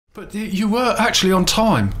But you were actually on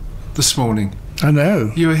time this morning. I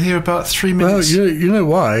know. You were here about 3 minutes. Well, you know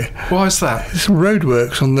why? Why is that? There's some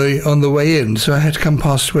roadworks on the way in, so I had to come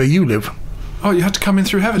past where you live. Oh, you had to come in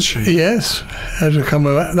through Heaven Street? Yes, I had to come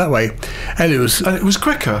that way. And it was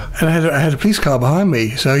quicker? And I had a police car behind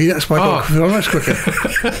me, so that's why I got much quicker.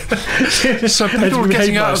 So people were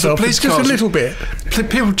getting out of the police cars? Just a little bit.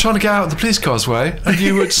 People were trying to get out of the police car's way, and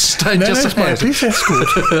you would stay just ahead? No, police escort.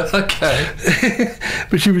 Okay.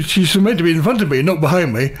 But she's meant to be in front of me, not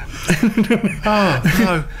behind me.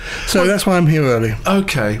 No. So that's why I'm here early.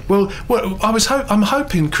 Okay. Well, I'm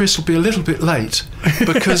hoping Chris will be a little bit late,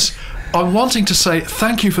 because I'm wanting to say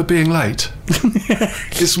thank you for being late.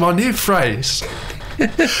 It's my new phrase,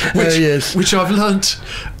 which I've learnt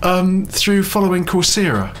through following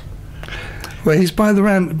Coursera. Well, he's by the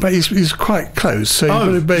round, but he's quite close. So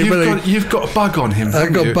you've got a bug on him.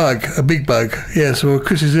 I've got a big bug. Yes, well,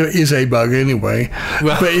 Chris is a bug anyway.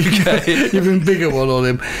 Well, but even bigger one on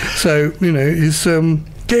him. So he's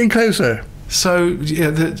getting closer. So yeah,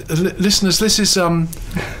 the listeners, this is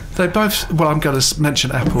they both. Well, I'm going to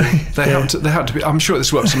mention Apple. They have to be. I'm sure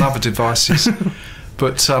this works on other devices,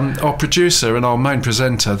 but our producer and our main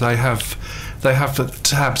presenter, they have the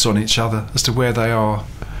tabs on each other as to where they are,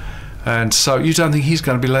 and so you don't think he's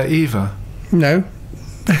going to be late either? No.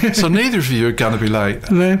 So neither of you are going to be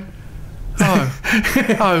late. No.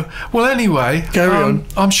 Oh. Well, anyway, carry on.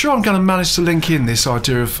 I'm sure I'm going to manage to link in this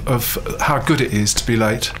idea of how good it is to be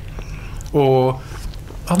late. Or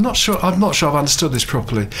I'm not sure I've understood this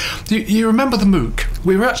properly. You remember the MOOC?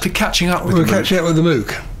 We were actually catching up with the MOOC. We were catching up with the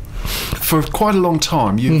MOOC. For quite a long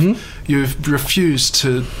time, you've refused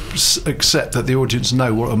to accept that the audience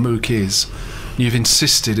know what a MOOC is. You've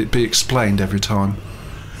insisted it be explained every time.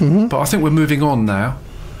 But I think we're moving on now.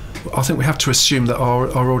 I think we have to assume that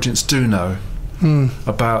our audience do know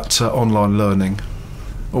about online learning,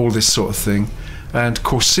 all this sort of thing. And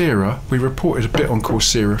Coursera, we reported a bit on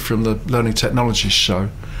Coursera from the Learning Technologies show,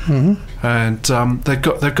 and they've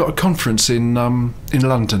got a conference in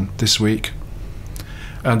London this week,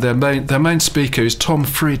 and their main speaker is Thomas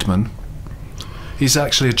Friedman. He's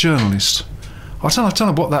actually a journalist. I don't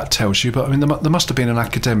know what that tells you, but I mean there must have been an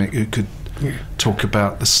academic who could talk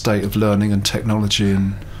about the state of learning and technology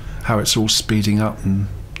and how it's all speeding up and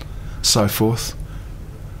so forth.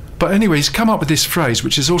 But anyway, he's come up with this phrase,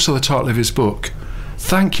 which is also the title of his book.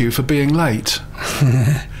 Thank you for being late.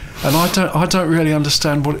 And I don't really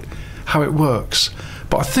understand how it works.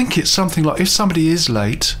 But I think it's something like, if somebody is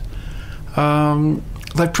late,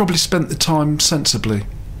 they've probably spent the time sensibly.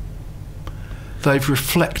 They've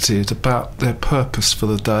reflected about their purpose for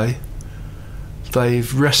the day.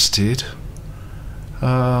 They've rested.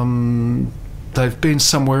 They've been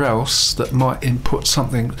somewhere else that might input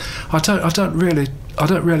something. I don't really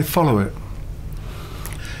follow it.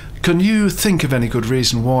 Can you think of any good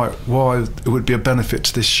reason why it would be a benefit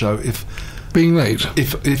to this show if being late?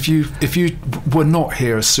 If you were not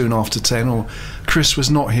here soon after 10, or Chris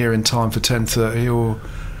was not here in time for 10:30, or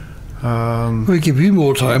we'd give you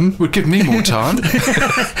more time. Would give me more time,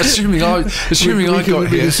 assuming I got here.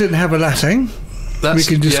 We can sit and have a latte. We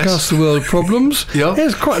can discuss the world problems. Yeah,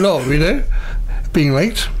 there's quite a lot, being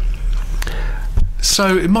late.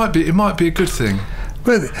 So it might be a good thing.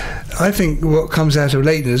 Well, I think what comes out of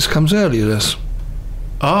lateness comes earliness.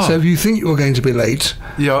 So if you think you're going to be late,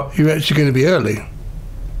 you're actually going to be early.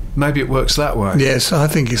 Maybe it works that way. Yes, I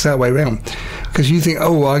think it's that way round. Because you think,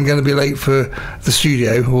 I'm going to be late for the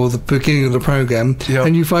studio or the beginning of the programme,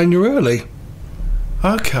 and you find you're early.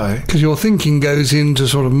 Okay. Because your thinking goes into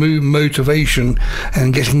sort of motivation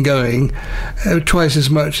and getting going twice as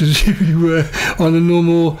much as if you were on a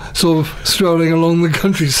normal sort of strolling along the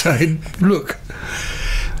countryside look.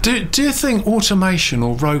 Do you think automation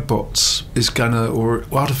or robots or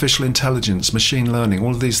artificial intelligence, machine learning, all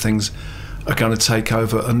of these things are going to take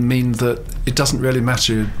over and mean that it doesn't really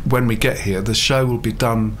matter when we get here, the show will be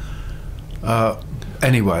done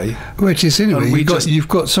anyway? Which is anyway, you've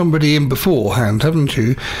got somebody in beforehand, haven't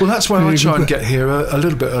you? Well, that's why I try and get here a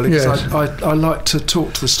little bit early, because I like to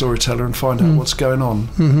talk to the storyteller and find out what's going on.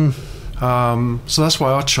 So that's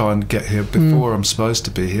why I try and get here before I'm supposed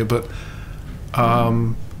to be here. But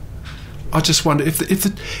I just wonder if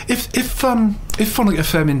Phonic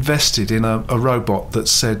FM invested in a robot that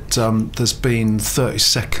said there's been 30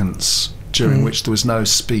 seconds during which there was no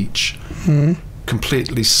speech,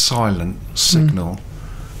 completely silent signal,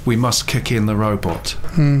 we must kick in the robot.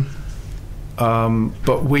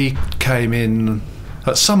 But we came in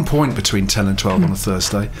at some point between 10 and 12 on a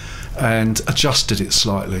Thursday and adjusted it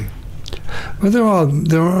slightly. Well,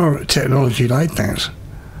 there are technology like that.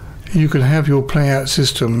 You can have your play-out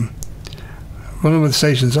system one of the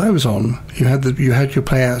stations I was on, you had your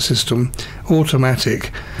play-out system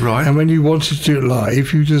automatic, right? And when you wanted to do it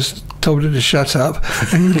live, you just told it to shut up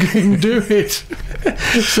and do it.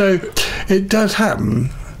 So it does happen.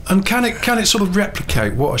 And can it sort of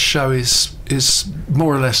replicate what a show is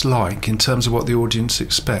more or less like in terms of what the audience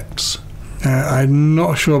expects? I'm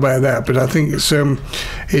not sure about that, but I think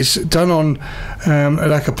it's done on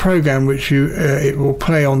like a program which it will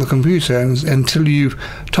play on the computer until you've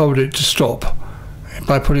told it to stop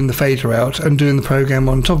by putting the fader out and doing the program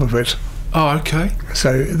on top of it. Oh, okay.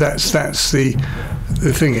 So that's the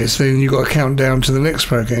thing is then you've got to count down to the next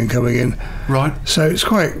program coming in. Right. So it's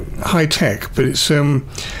quite high tech, but it's I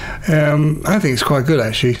think it's quite good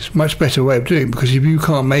actually. It's a much better way of doing it, because if you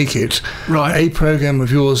can't make it, right, a program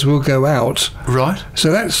of yours will go out. Right. So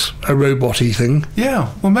that's a robot-y thing.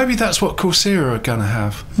 Yeah. Well, maybe that's what Coursera are going to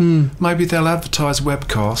have. Maybe they'll advertise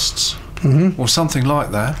webcasts. Or something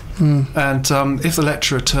like that, and if the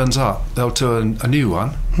lecturer turns up, they'll do a new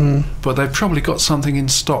one, but they've probably got something in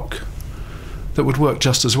stock that would work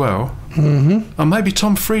just as well. And maybe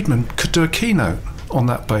Tom Friedman could do a keynote on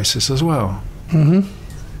that basis as well.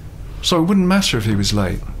 So it wouldn't matter if he was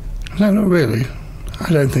late. No, not really.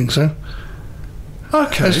 I don't think so.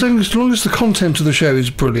 Okay. As long as the content of the show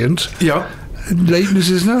is brilliant. Yeah.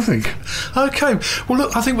 Lateness is nothing. Okay. Well,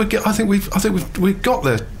 look, I think we've got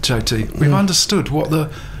there, JT. We've understood what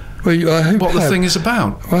the thing is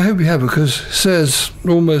about. Well, I hope you have, because Sir's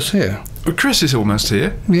almost here. Well, Chris is almost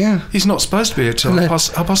here. Yeah. He's not supposed to be here till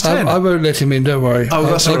half past 10. I won't let him in. Don't worry. Oh,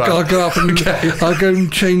 that's all right. I'll go up and I'll go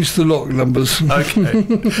and change the lock numbers. Okay.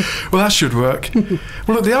 Well, that should work. Well,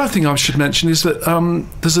 look, the other thing I should mention is that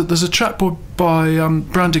there's a chap by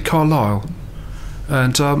Brandy Carlisle.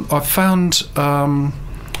 And I've found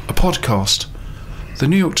a podcast. The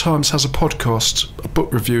New York Times has a podcast, a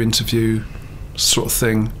book review interview sort of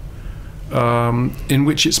thing, in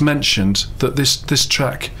which it's mentioned that this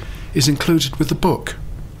track is included with the book.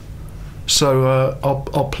 So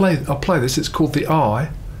I'll play this. It's called The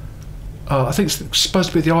Eye. I think it's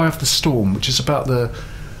supposed to be The Eye of the Storm, which is about the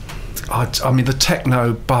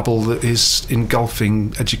techno bubble that is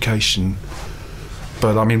engulfing education.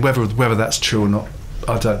 But I mean, whether that's true or not,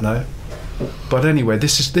 I don't know. But anyway,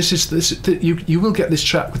 you will get this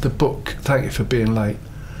track with the book. Thank you for being late,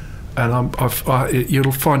 and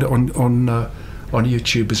you'll find it on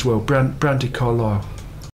YouTube as well. Brandy Carlisle.